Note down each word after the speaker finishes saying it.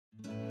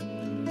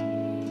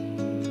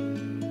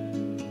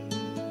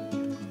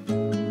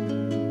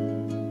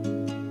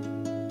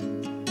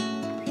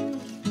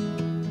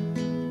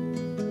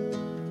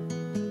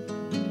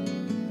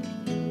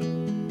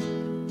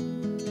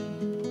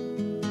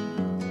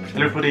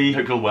Hello everybody,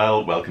 hope you're all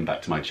well. Welcome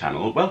back to my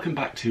channel. Welcome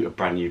back to a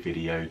brand new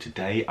video.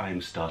 Today I am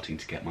starting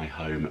to get my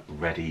home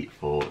ready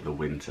for the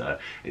winter.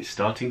 It's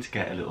starting to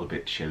get a little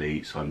bit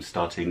chilly, so I'm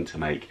starting to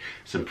make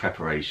some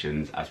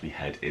preparations as we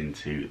head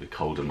into the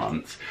colder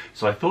months.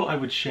 So I thought I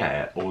would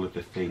share all of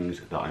the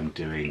things that I'm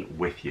doing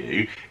with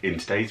you in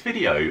today's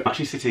video. I'm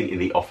actually sitting in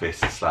the office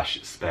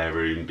slash spare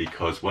room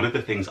because one of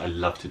the things I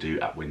love to do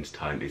at winter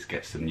time is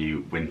get some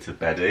new winter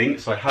bedding.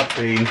 So I have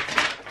been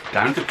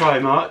down to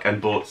Primark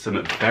and bought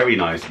some very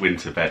nice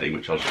winter bedding,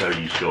 which I'll show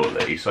you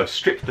shortly. So I've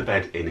stripped the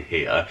bed in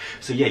here.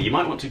 So yeah, you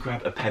might want to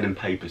grab a pen and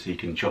paper so you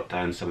can jot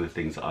down some of the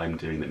things that I'm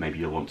doing that maybe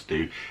you'll want to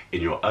do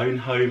in your own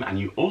home. And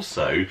you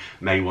also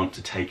may want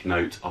to take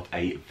note of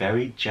a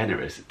very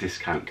generous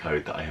discount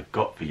code that I have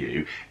got for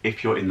you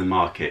if you're in the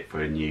market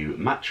for a new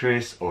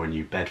mattress or a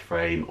new bed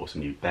frame or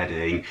some new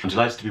bedding. I'm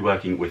delighted to be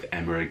working with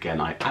Emma again.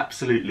 I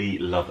absolutely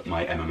love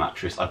my Emma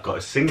mattress. I've got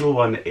a single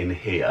one in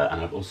here and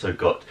I've also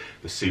got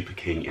the Super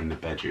King in the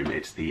bedroom.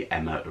 It's the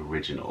Emma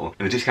Original.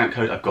 And the discount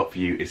code I've got for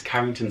you is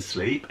Carrington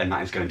Sleep, and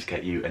that is going to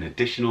get you an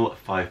additional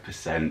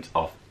 5%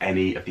 off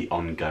any of the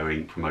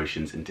ongoing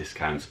promotions and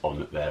discounts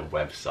on their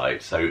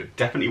website. So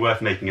definitely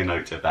worth making a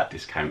note of that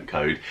discount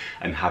code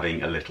and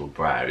having a little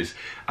browse.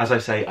 As I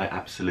say, I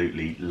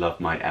absolutely love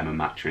my Emma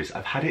mattress.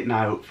 I've had it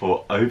now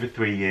for over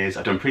 3 years.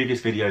 I've done previous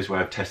videos where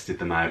I've tested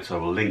them out, so I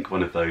will link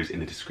one of those in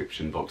the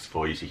description box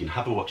for you so you can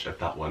have a watch of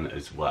that one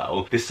as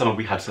well. This summer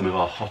we had some of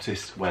our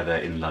hottest weather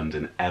in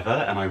London ever,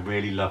 and I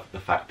really love the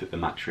fact that the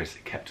mattress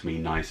kept me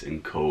nice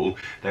and cool.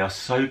 They are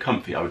so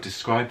comfy. I would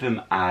describe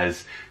them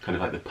as kind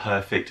of like the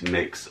perfect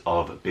mix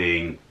of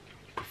being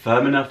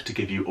firm enough to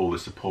give you all the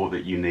support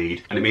that you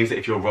need, and it means that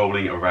if you're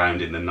rolling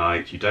around in the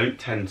night you don't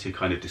tend to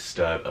kind of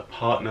disturb a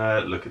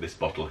partner. Look at this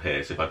bottle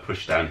here. So if I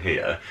push down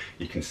here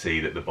you can see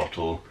that the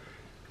bottle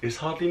is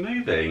hardly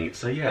moving.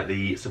 So yeah,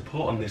 the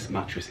support on this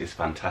mattress is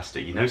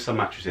fantastic. You know, some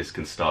mattresses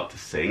can start to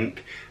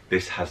sink.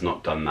 This has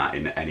not done that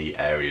in any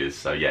areas.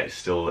 So yeah, it's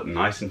still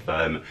nice and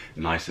firm,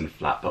 nice and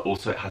flat, but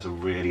also it has a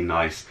really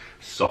nice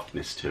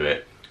softness to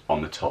it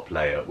on the top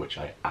layer, which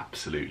I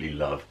absolutely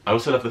love. I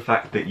also love the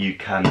fact that you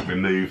can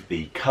remove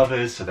the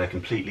covers, so they're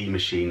completely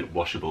machine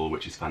washable,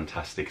 which is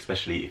fantastic,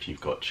 especially if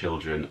you've got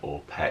children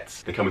or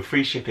pets. They come with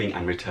free shipping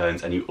and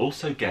returns, and you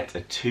also get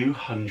a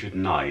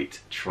 200-night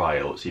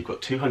trial. So you've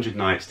got 200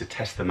 nights to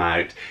test them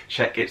out,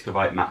 check it's the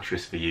right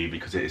mattress for you,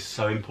 because it is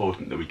so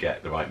important that we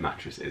get the right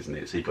mattress, isn't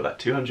it? So you've got that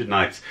 200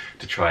 nights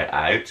to try it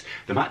out.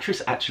 The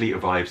mattress actually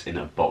arrives in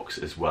a box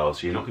as well,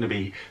 so you're not going to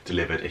be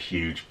delivered a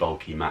huge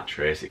bulky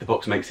mattress. The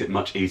box makes it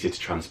much easier to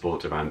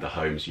transport around the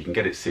home, so you can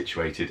get it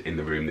situated in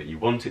the room that you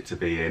want it to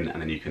be in, and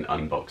then you can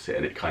unbox it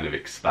and it kind of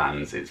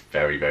expands. It's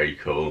very, very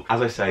cool.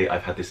 As I say,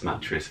 I've had this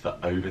mattress for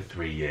over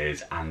 3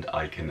 years and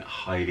I can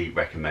highly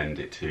recommend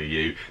it to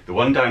you. The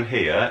one down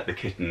here, the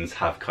kittens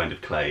have kind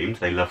of claimed.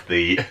 They love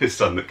the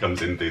sun that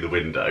comes in through the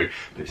window,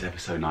 but it's ever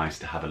so nice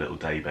to have a little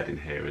day bed in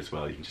here as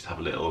well. You can just have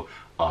a little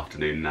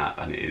afternoon nap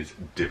and it is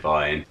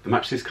divine. The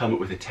mattresses come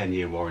with a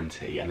 10-year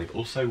warranty, and they've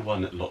also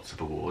won lots of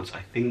awards.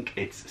 I think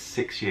it's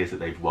 6 years that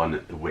they've won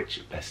the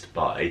Which Best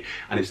Buy.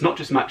 And it's not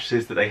just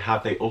mattresses that they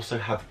also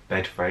have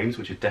bed frames,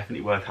 which are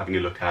definitely worth having a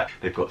look at.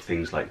 They've got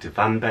things like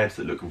divan beds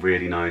that look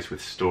really nice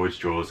with storage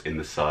drawers in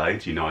the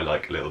sides. You know, I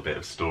like a little bit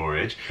of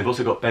storage. They've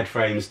also got bed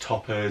frames,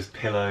 toppers,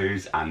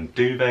 pillows and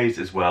duvets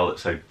as well,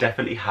 so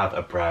definitely have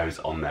a browse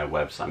on their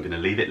website. I'm going to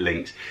leave it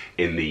linked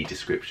in the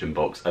description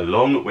box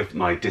along with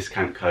my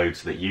discount code,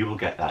 so that you will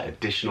get that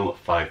additional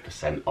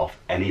 5% off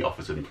any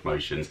offers and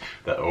promotions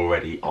that are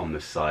already on the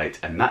site,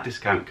 and that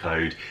discount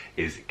code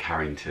is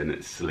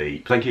Carrington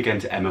Sleep. Thank you again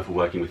to Emma for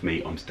working with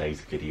me on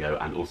today's video,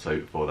 and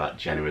also for that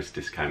generous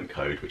discount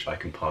code which I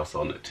can pass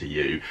on to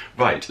you.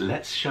 Right,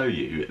 let's show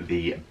you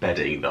the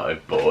bedding that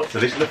I've bought. So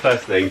this is the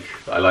first thing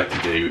that I like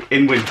to do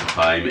in winter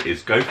time,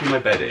 is go through my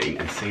bedding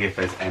and see if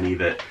there's any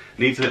that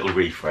needs a little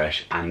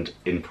refresh, and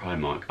in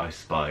Primark I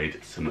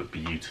spied some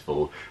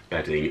beautiful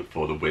bedding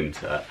for the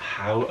winter.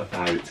 How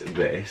about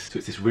this? So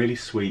it's this really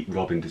sweet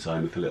robin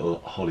design with the little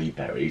holly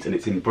berries, and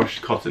it's in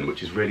brushed cotton,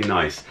 which is really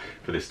nice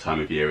for this time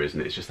of year,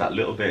 isn't it? It's just that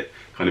little bit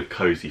kind of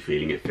cozy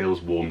feeling. It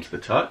feels warm to the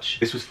touch.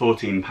 This was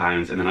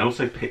 £14, and then I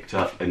also picked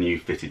up a new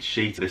fitted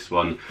sheet. This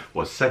one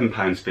was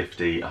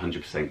 £7.50,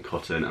 100%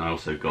 cotton, and I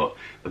also got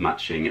the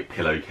matching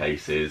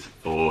pillowcases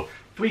for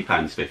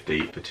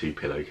 £3.50 for 2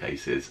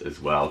 pillowcases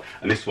as well.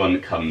 And this one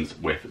comes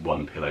with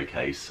 1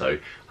 pillowcase, so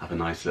I have a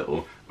nice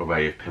little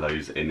array of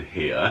pillows in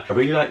here. I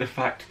really like the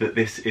fact that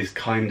this is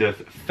kind of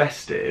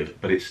festive,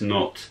 but it's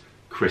not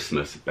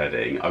Christmas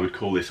bedding. I would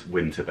call this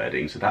winter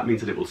bedding, so that means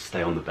that it will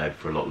stay on the bed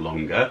for a lot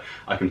longer.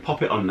 I can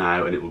pop it on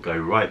now and it will go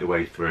right the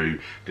way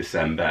through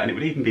December, and it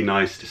would even be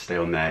nice to stay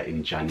on there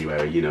in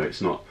January. You know,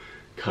 it's not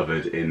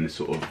covered in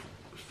sort of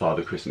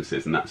Father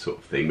Christmases and that sort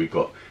of thing. We've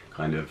got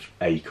kind of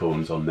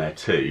acorns on there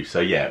too. So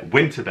yeah,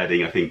 winter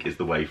bedding I think is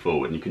the way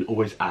forward, and you can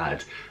always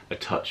add a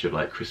touch of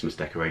like Christmas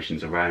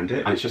decorations around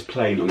it, and it's just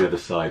plain on the other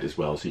side as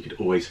well, so you could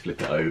always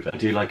flip it over. I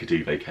do like a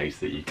duvet case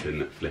that you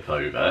can flip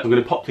over. I'm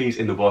going to pop these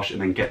in the wash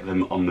and then get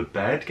them on the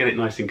bed, get it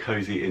nice and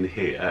cozy in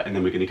here, and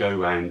then we're going to go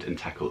around and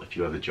tackle a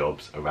few other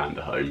jobs around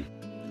the home.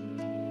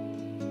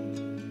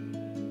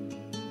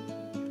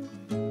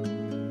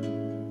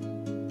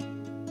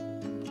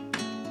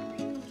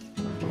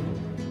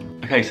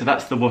 Okay, so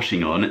that's the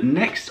washing on.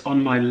 Next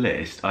on my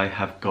list, I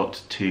have got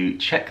to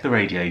check the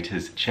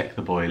radiators, check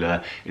the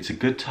boiler. It's a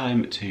good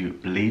time to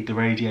bleed the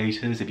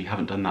radiators. If you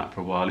haven't done that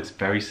for a while, it's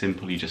very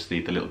simple. You just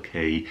need the little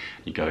key.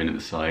 You go in at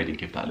the side and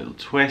give that a little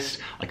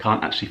twist. I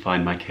can't actually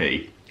find my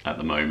key at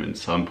the moment,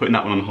 so I'm putting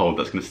that one on hold.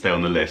 That's going to stay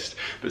on the list,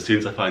 but as soon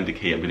as I find the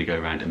key, I'm going to go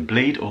around and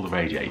bleed all the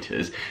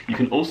radiators. You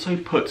can also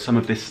put some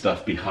of this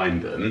stuff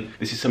behind them.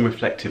 This is some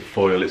reflective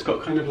foil. It's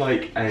got kind of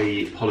like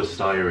a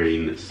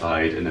polystyrene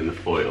side and then the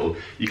foil.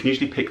 You can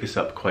usually pick this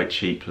up quite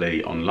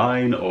cheaply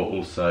online, or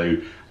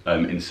also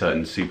in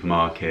certain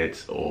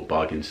supermarkets or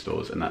bargain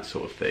stores and that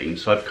sort of thing.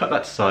 So I've cut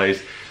that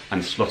size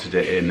and slotted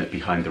it in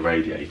behind the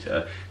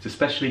radiator. It's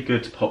especially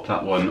good to pop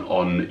that one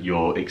on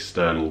your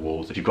external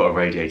walls if you've got a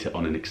radiator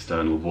on an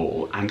external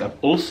wall. And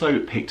I've also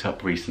picked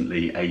up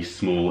recently a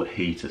small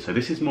heater. So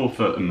this is more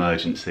for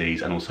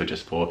emergencies and also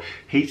just for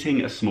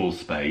heating a small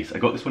space. I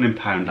got this one in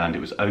Poundland. It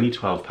was only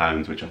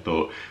 £12, which I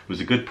thought was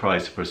a good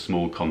price for a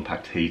small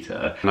compact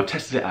heater. And I've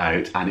tested it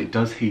out and it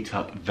does heat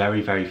up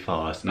very, very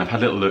fast. And I've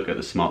had a little look at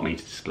the smart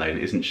meter display and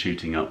it isn't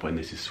shooting up when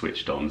this is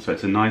switched on. So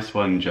it's a nice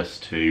one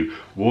just to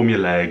warm your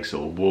legs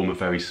or warm a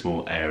very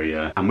small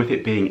area. And with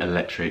it being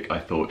electric, I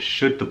thought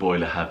should the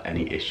boiler have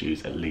any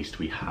issues, at least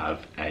we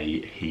have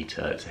a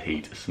heater to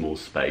heat a small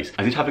space.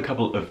 I did have a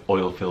couple of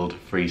oil-filled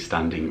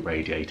freestanding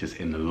radiators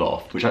in the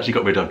loft, which I actually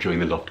got rid of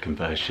during the loft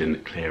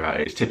conversion clear out.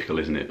 It's typical,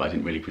 isn't it? But I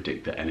didn't really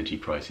predict that energy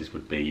prices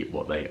would be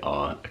what they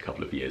are a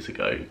couple of years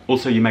ago.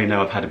 Also, you may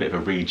know I've had a bit of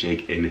a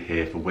rejig in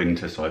here for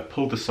winter, so I've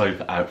pulled the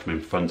sofa out from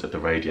in front of the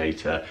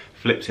radiator,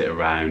 flipped it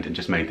around and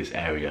just made this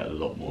area a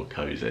lot more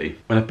cozy.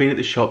 When I've been at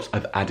the shops,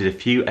 I've added a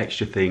few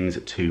extra things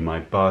to my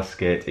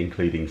basket,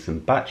 including some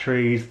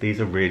batteries. These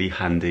are really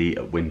handy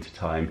at winter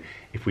time.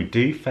 If we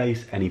do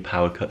face any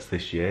power cuts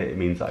this year, it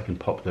means that I can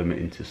pop them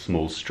into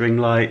small string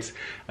lights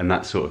and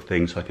that sort of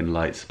thing, so I can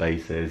light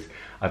spaces.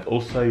 I've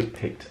also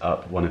picked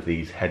up one of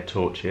these head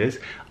torches.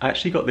 I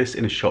actually got this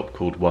in a shop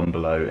called One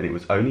Below and it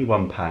was only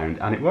 £1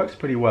 and it works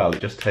pretty well.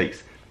 It just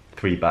takes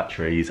 3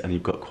 batteries and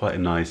you've got quite a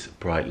nice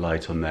bright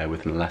light on there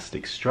with an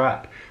elastic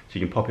strap, so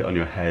you can pop it on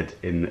your head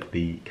in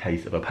the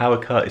case of a power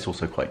cut. It's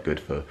also quite good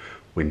for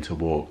winter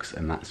walks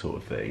and that sort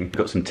of thing. I've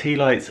got some tea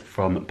lights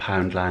from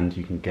Poundland.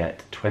 You can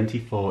get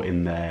 24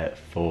 in there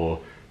for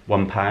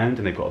 £1 and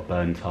they've got a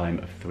burn time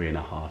of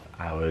 3.5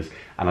 hours.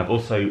 And I've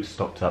also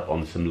stocked up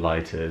on some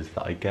lighters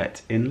that I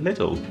get in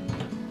Lidl.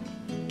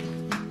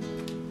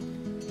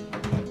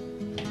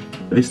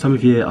 This time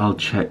of year I'll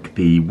check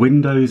the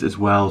windows as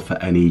well for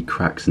any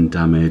cracks and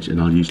damage,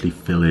 and I'll usually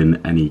fill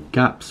in any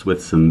gaps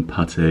with some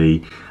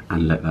putty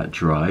and let that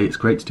dry. It's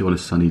great to do on a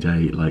sunny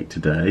day like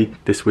today.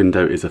 This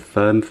window is a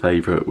firm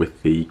favourite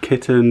with the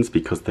kittens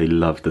because they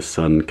love the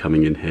sun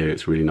coming in here.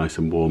 It's really nice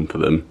and warm for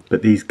them.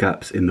 But these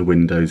gaps in the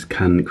windows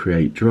can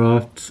create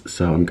drafts,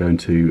 so I'm going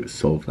to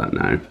solve that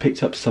now.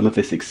 Picked up some of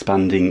this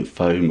expanding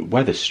foam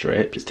weather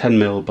strip. It's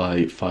 10mm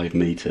by 5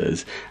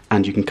 meters,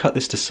 and you can cut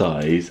this to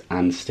size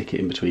and stick it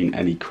in between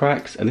any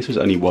cracks. And this was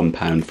only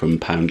 £1 from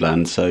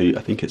Poundland, so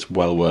I think it's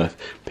well worth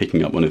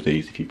picking up one of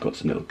these if you've got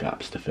some little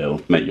gaps to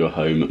fill. Make your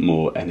home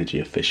more energy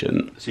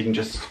efficient. So you can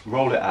just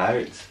roll it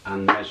out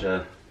and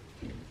measure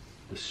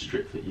the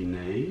strip that you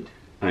need,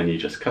 and you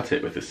just cut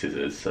it with the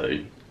scissors, so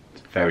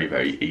it's very,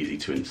 very easy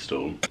to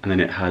install. And then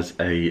it has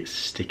a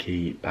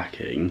sticky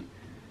backing,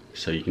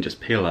 so you can just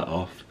peel that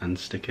off and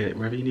stick it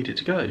wherever you need it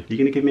to go. You're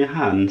going to give me a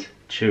hand?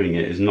 Chewing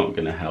it is not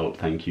going to help,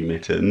 thank you,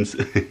 Mittens.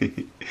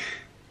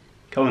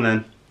 Come on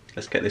then,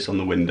 let's get this on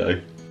the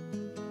window.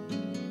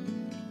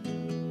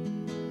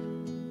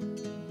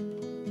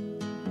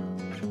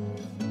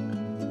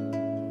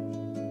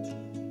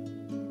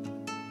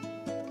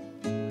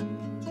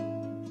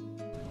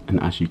 And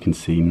as you can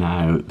see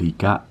now, the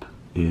gap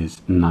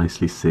is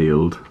nicely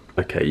sealed.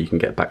 Okay, you can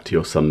get back to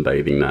your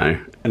sunbathing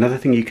now. Another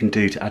thing you can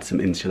do to add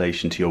some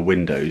insulation to your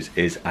windows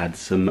is add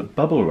some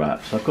bubble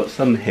wrap. So I've got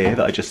some here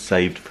that I just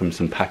saved from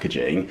some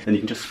packaging. And you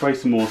can just spray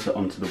some water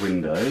onto the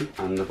window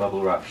and the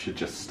bubble wrap should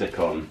just stick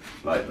on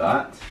like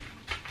that.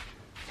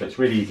 So it's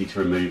really easy to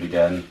remove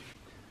again.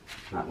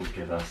 That will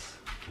give us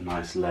a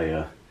nice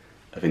layer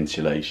of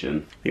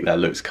insulation. I think that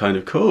looks kind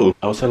of cool.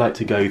 I also like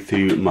to go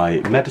through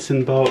my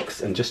medicine box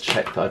and just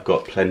check that I've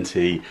got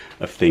plenty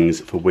of things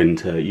for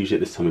winter. Usually at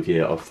this time of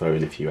year I'll throw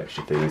in a few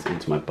extra things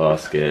into my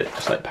basket,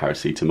 just like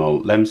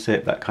paracetamol,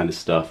 Lemsip, that kind of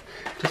stuff.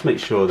 Just make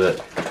sure that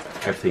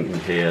everything in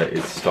here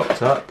is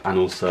stocked up, and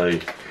also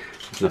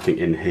There's nothing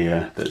in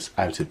here that's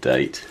out of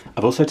date.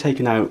 I've also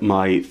taken out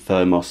my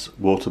thermos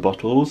water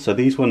bottles. So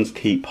these ones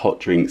keep hot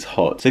drinks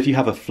hot. So if you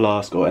have a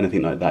flask or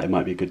anything like that, it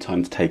might be a good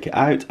time to take it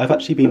out. I've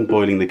actually been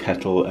boiling the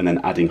kettle and then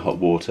adding hot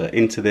water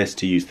into this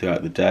to use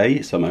throughout the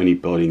day. So I'm only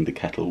boiling the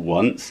kettle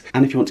once.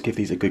 And if you want to give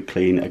these a good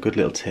clean, a good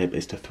little tip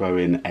is to throw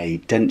in a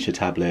denture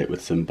tablet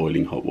with some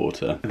boiling hot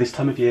water. At this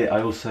time of year,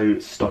 I also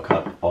stock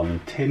up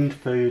on tinned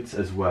foods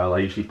as well. I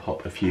usually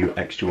pop a few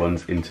extra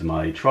ones into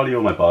my trolley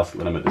or my basket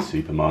when I'm at the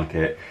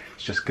supermarket.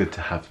 It's just good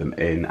to have them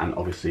in, and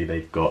obviously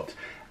they've got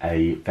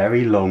a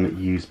very long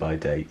use by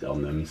date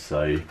on them,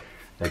 so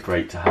they're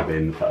great to have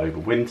in for over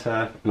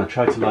winter. And I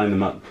try to line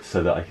them up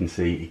so that I can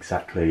see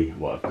exactly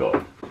what I've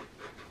got.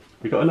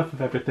 We've got enough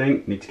of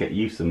everything. Need to get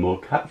you some more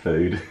cat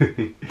food.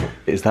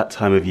 It's that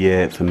time of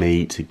year for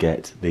me to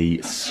get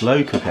the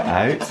slow cooker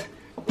out,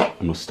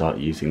 and we'll start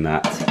using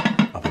that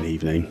of an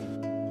evening.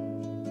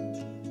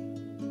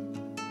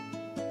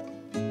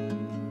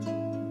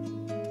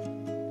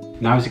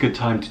 Now is a good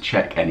time to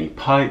check any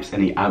pipes,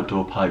 any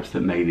outdoor pipes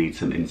that may need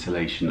some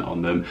insulation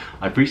on them.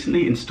 I've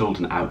recently installed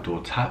an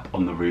outdoor tap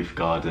on the roof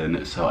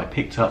garden, so I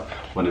picked up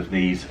one of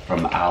these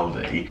from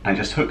Aldi and it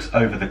just hooks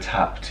over the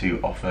tap to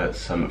offer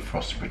some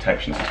frost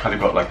protection. So it's kind of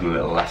got like a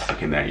little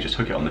elastic in there. You just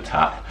hook it on the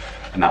tap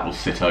and that will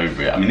sit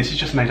over it. I mean, this is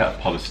just made out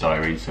of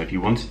polystyrene, so if you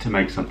wanted to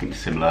make something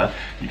similar,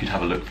 you could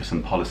have a look for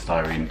some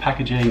polystyrene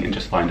packaging and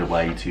just find a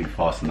way to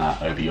fasten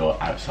that over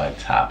your outside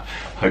tap.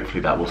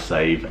 Hopefully that will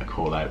save a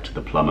call out to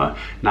the plumber.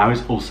 Now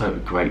is also a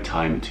great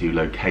time to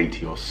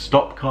locate your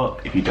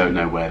stopcock. If you don't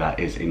know where that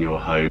is in your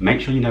home,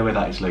 make sure you know where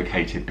that is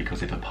located,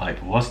 because if a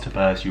pipe was to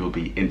burst, you will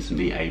be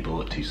instantly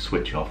able to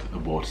switch off the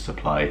water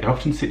supply. They're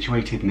often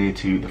situated near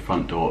to the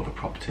front door of a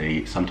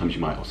property. Sometimes you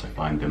might also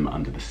find them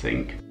under the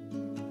sink.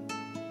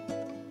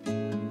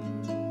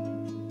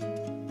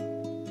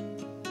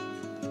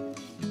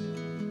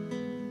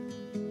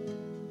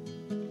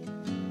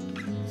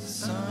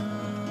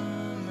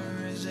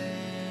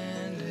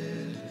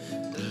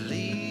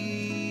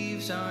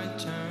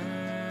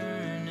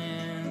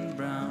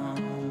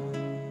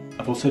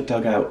 I've also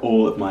dug out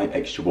all of my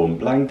extra warm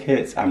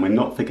blankets, and we're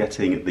not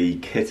forgetting the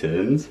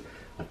kittens.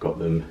 I've got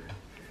them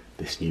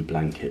this new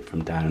blanket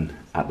from down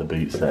at the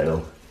boot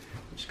sale,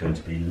 which is going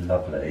to be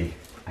lovely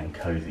and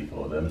cosy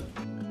for them.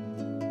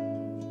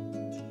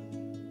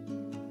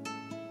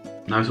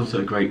 Now is also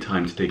a great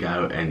time to dig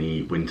out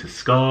any winter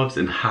scarves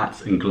and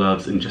hats and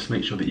gloves, and just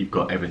make sure that you've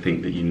got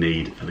everything that you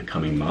need for the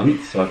coming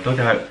months. So I've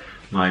dug out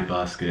my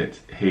basket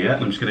here,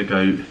 and I'm just going to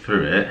go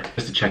through it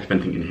just to check if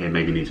anything in here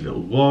maybe needs a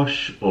little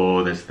wash,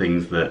 or there's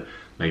things that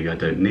maybe I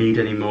don't need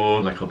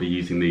anymore, like I'll be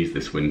using these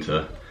this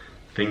winter.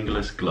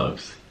 Fingerless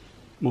gloves.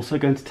 I'm also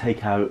going to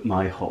take out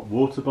my hot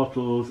water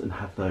bottles and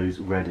have those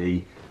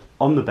ready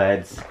on the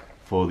beds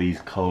for these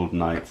cold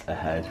nights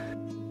ahead.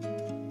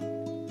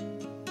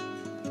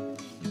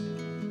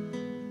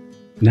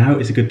 Now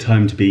is a good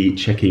time to be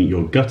checking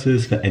your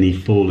gutters for any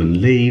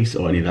fallen leaves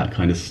or any of that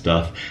kind of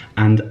stuff.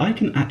 And I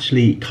can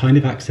actually kind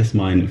of access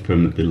mine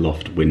from the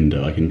loft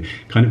window. I can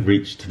kind of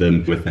reach to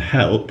them with the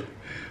help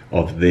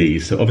of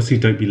these. So obviously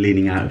don't be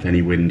leaning out of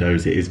any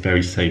windows. It is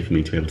very safe for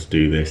me to be able to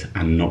do this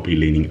and not be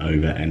leaning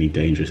over any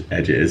dangerous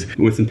edges. But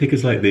with some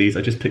pickers like these,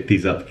 I just picked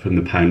these up from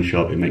the pound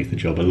shop. It makes the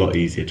job a lot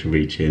easier to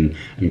reach in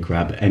and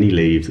grab any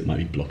leaves that might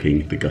be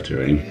blocking the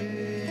guttering.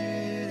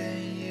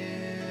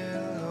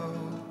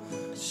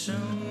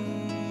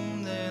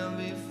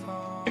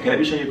 Okay, let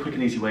me show you a quick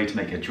and easy way to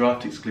make a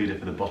draft excluder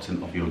for the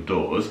bottom of your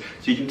doors.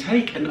 So you can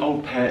take an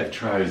old pair of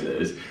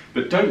trousers,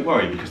 but don't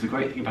worry, because the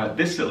great thing about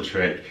this little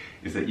trick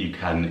is that you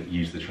can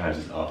use the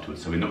trousers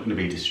afterwards, so we're not going to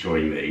be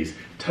destroying these.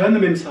 Turn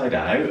them inside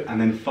out and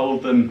then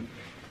fold them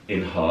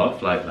in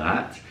half like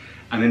that,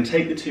 and then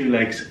take the two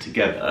legs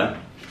together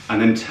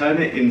and then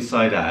turn it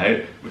inside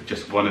out with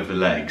just one of the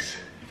legs,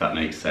 if that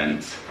makes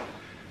sense.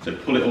 So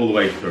pull it all the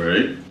way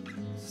through.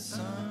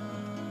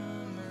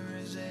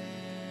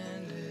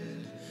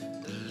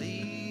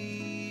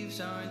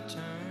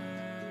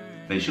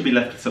 Then you should be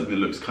left with something that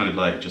looks kind of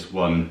like just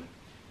one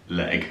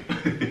leg,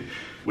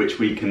 which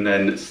we can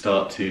then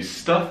start to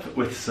stuff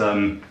with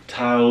some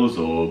towels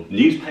or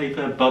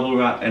newspaper, bubble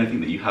wrap,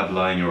 anything that you have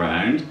lying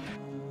around.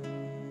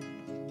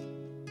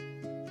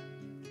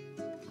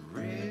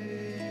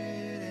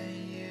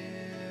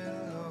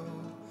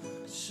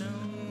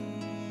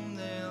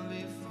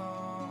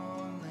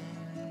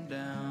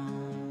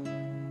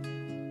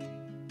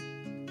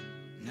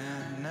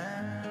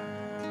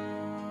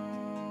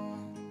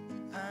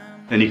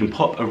 Then you can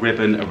pop a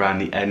ribbon around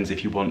the ends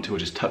if you want to, or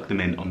just tuck them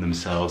in on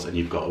themselves, and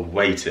you've got a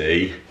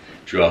weighty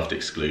draft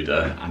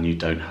excluder and you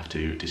don't have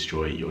to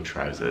destroy your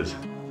trousers.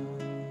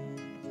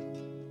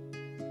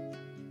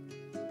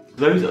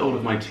 Those are all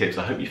of my tips.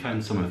 I hope you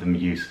found some of them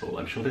useful.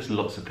 I'm sure there's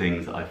lots of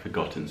things that I've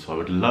forgotten, so I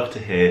would love to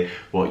hear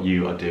what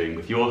you are doing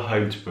with your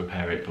home to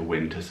prepare it for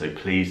winter, so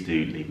please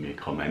do leave me a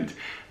comment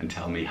and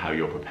tell me how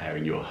you're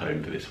preparing your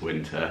home for this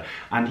winter.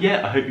 And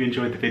yeah, I hope you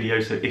enjoyed the video,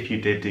 so if you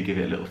did, do give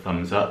it a little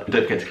thumbs up. And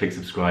don't forget to click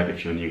subscribe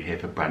if you're new here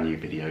for brand new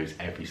videos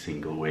every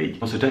single week.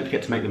 Also, don't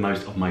forget to make the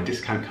most of my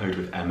discount code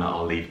with Emma.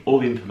 I'll leave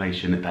all the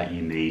information that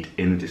you need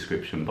in the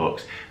description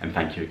box. And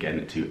thank you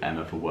again to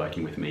Emma for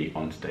working with me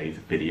on today's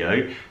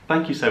video.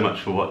 Thank you so much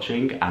for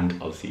watching, and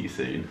I'll see you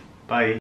soon. Bye.